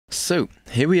So,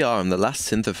 here we are on the last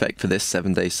synth effect for this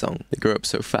 7-day song. It grew up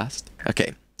so fast.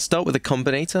 Okay, start with a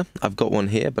combinator. I've got one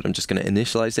here, but I'm just going to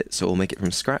initialize it, so we'll make it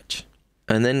from scratch.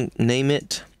 And then name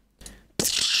it...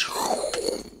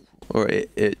 Or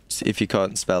if you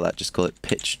can't spell that, just call it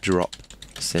pitch drop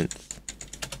synth.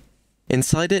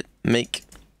 Inside it, make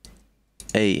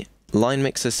a line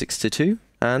mixer 6:2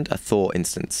 and a Thor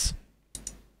instance.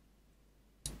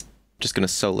 Just going to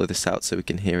solo this out so we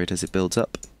can hear it as it builds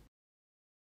up.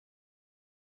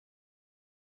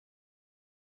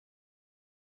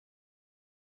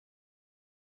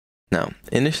 Now,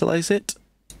 initialize it,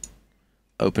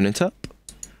 open it up,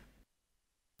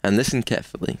 and listen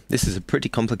carefully. This is a pretty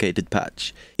complicated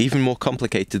patch, even more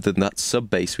complicated than that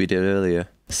sub-bass we did earlier.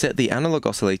 Set the analog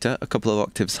oscillator a couple of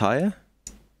octaves higher.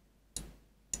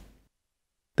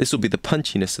 This will be the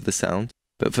punchiness of the sound,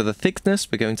 but for the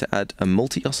thickness we're going to add a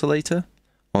multi-oscillator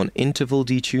on interval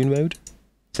detune mode,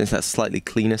 since that's slightly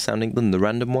cleaner sounding than the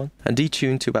random one, and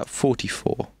detune to about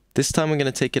 44. This time we're going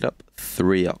to take it up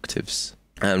 3 octaves.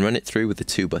 And run it through with the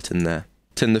 2 button there.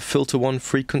 Turn the filter 1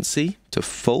 frequency to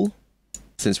full,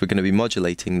 since we're going to be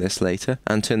modulating this later,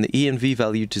 and turn the E and V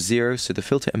value to 0 so the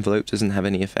filter envelope doesn't have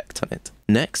any effect on it.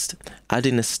 Next, add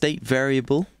in a state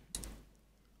variable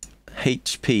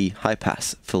HP high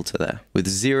pass filter there, with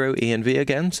 0 E and V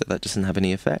again, so that doesn't have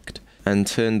any effect, and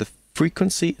turn the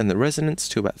frequency and the resonance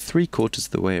to about 3/4 of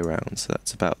the way around, so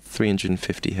that's about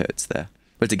 350 Hz there.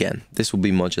 But again, this will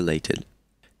be modulated.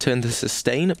 Turn the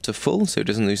sustain up to full so it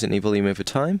doesn't lose any volume over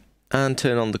time, and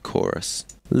turn on the chorus.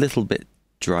 A little bit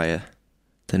drier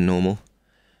than normal,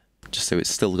 just so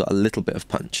it's still got a little bit of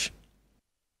punch.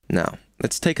 Now,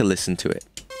 let's take a listen to it.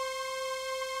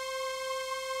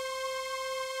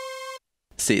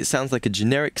 See, it sounds like a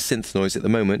generic synth noise at the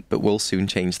moment, but we'll soon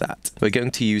change that. We're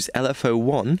going to use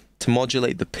LFO1 to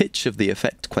modulate the pitch of the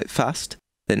effect quite fast,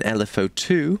 then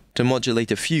LFO2 to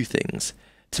modulate a few things.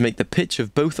 To make the pitch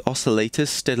of both oscillators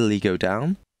steadily go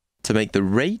down, to make the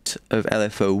rate of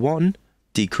LFO1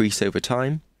 decrease over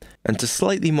time, and to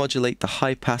slightly modulate the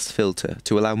high-pass filter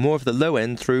to allow more of the low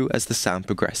end through as the sound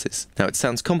progresses. Now it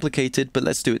sounds complicated, but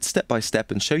let's do it step by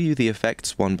step and show you the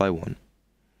effects one by one.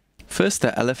 First,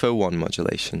 the LFO1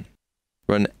 modulation.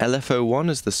 Run LFO1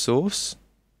 as the source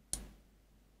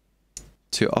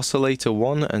to oscillator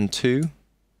 1 and 2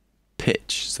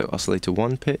 pitch, so oscillator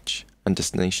 1 pitch and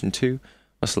destination 2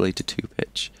 oscillator 2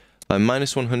 pitch, by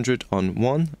 -100 on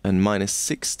one and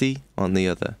 -60 on the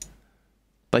other.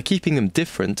 By keeping them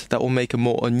different, that will make a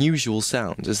more unusual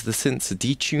sound as the synths are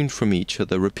detuned from each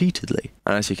other repeatedly.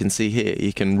 And as you can see here,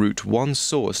 you can route one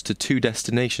source to 2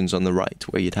 destinations on the right,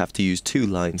 where you'd have to use 2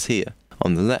 lines here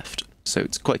on the left. So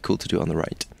it's quite cool to do on the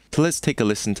right. So let's take a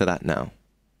listen to that now.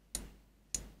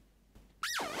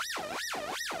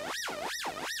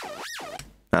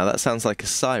 Now that sounds like a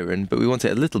siren, but we want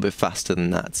it a little bit faster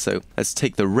than that, so let's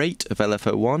take the rate of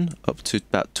LFO1 up to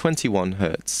about 21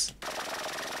 Hz.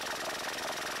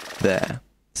 There.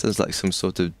 Sounds like some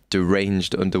sort of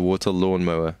deranged underwater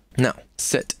lawnmower. Now,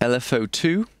 set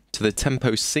LFO2 to the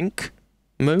tempo sync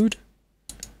mode,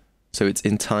 so it's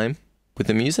in time with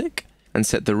the music, and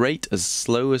set the rate as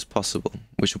slow as possible,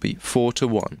 which will be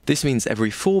 4:1. This means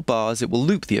every 4 bars it will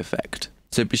loop the effect.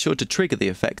 So be sure to trigger the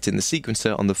effect in the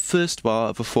sequencer on the first bar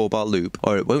of a 4-bar loop,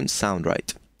 or it won't sound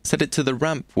right. Set it to the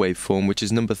ramp waveform, which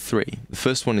is number 3. The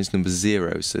first one is number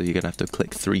 0, so you're going to have to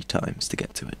click 3 times to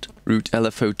get to it. Route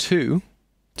LFO2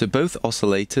 to both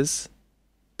oscillators,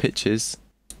 pitches,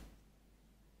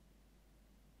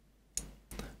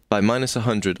 by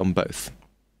 -100 on both.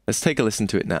 Let's take a listen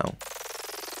to it now.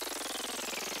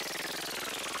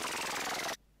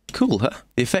 Cool, huh?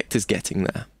 The effect is getting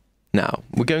there. Now,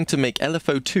 we're going to make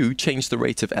LFO2 change the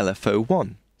rate of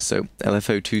LFO1. So,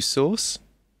 LFO2 source,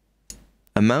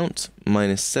 amount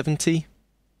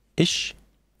 -70-ish,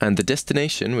 and the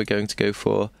destination we're going to go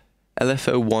for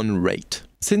LFO1 rate.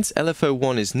 Since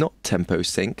LFO1 is not tempo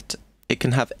synced, it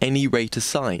can have any rate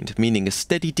assigned, meaning a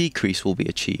steady decrease will be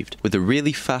achieved, with a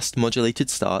really fast modulated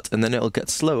start, and then it'll get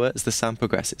slower as the sound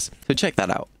progresses. So check that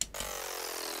out.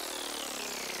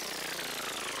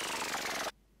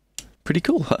 Pretty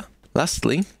cool, huh?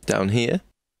 Lastly, down here,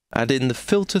 add in the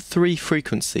filter 3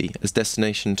 frequency as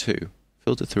destination 2.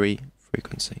 Filter 3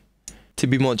 frequency. To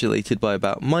be modulated by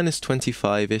about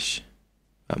 -25-ish,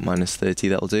 about -30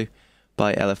 that'll do,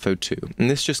 by LFO2. And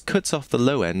this just cuts off the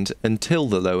low end until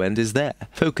the low end is there,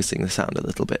 focusing the sound a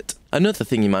little bit. Another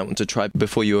thing you might want to try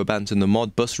before you abandon the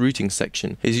mod bus routing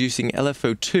section is using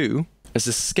LFO2 as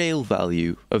a scale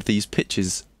value of these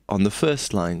pitches on the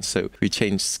first line. So we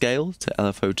change scale to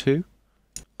LFO2,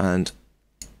 and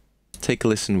take a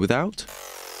listen without.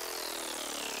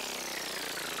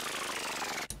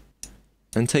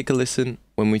 and take a listen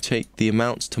when we take the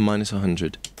amounts to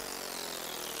 -100.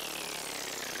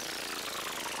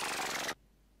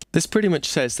 This pretty much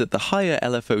says that the higher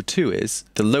LFO2 is,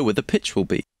 the lower the pitch will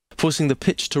be, forcing the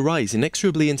pitch to rise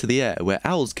inexorably into the air where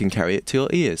owls can carry it to your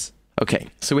ears. Okay,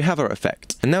 so we have our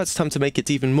effect, and now it's time to make it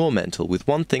even more mental with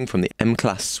one thing from the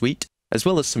M-Class suite, as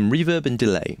well as some reverb and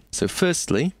delay. So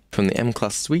firstly, from the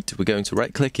M-Class suite, we're going to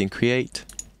right-click and create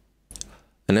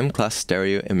an M-Class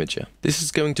stereo imager. This is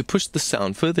going to push the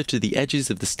sound further to the edges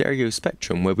of the stereo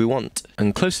spectrum where we want,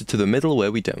 and closer to the middle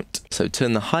where we don't. So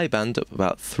turn the high band up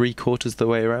about 3/4 the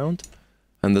way around,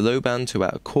 and the low band to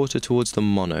about 1/4 towards the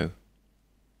mono.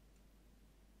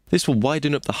 This will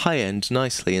widen up the high end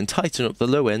nicely and tighten up the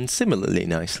low end similarly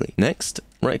nicely. Next,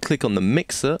 right-click on the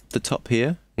mixer at the top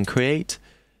here, and create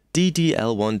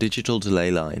DDL1 digital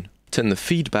delay line. Turn the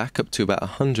feedback up to about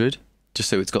 100, just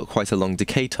so it's got quite a long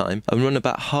decay time, and run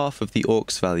about half of the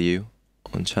aux value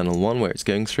on channel 1 where it's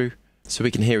going through, so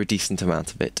we can hear a decent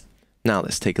amount of it. Now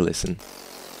let's take a listen.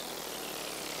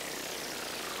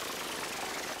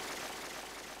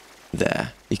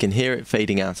 There, you can hear it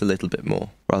fading out a little bit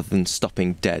more, rather than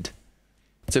stopping dead.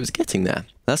 So it's getting there.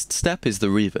 Last step is the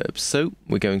reverb, so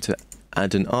we're going to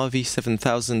add an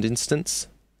RV7000 instance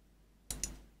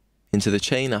into the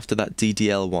chain after that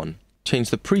DDL1. Change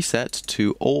the preset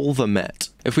to all the Met.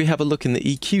 If we have a look in the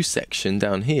EQ section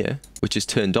down here, which is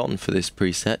turned on for this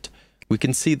preset, we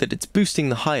can see that it's boosting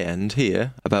the high end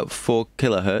here, about 4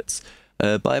 kHz,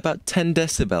 by about 10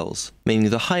 decibels, meaning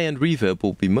the high end reverb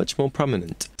will be much more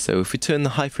prominent. So if we turn the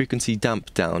high frequency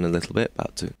damp down a little bit,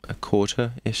 about to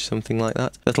 1/4-ish, something like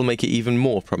that, that'll make it even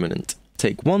more prominent.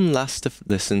 Take one last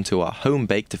listen to our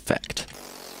home-baked effect.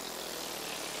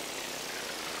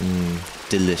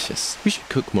 Delicious. We should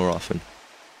cook more often.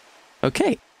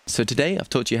 Okay, so today I've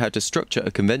taught you how to structure a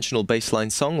conventional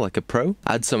bassline song like a pro,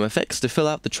 add some effects to fill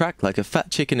out the track like a fat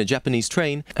chick in a Japanese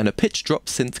train, and a pitch drop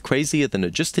synth crazier than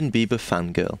a Justin Bieber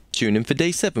fangirl. Tune in for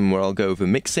day 7 where I'll go over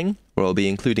mixing, where I'll be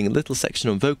including a little section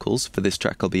on vocals. For this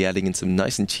track I'll be adding in some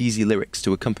nice and cheesy lyrics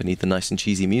to accompany the nice and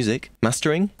cheesy music,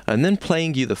 mastering, and then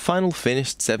playing you the final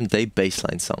finished 7-day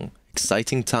bassline song.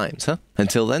 Exciting times, huh?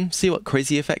 Until then, see what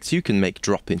crazy effects you can make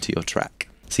drop into your track.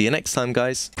 See you next time,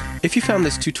 guys. If you found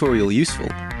this tutorial useful,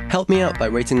 help me out by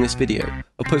rating this video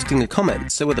or posting a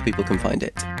comment so other people can find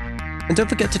it. And don't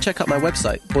forget to check out my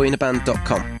website,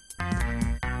 boyinaband.com.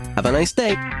 Have a nice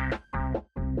day!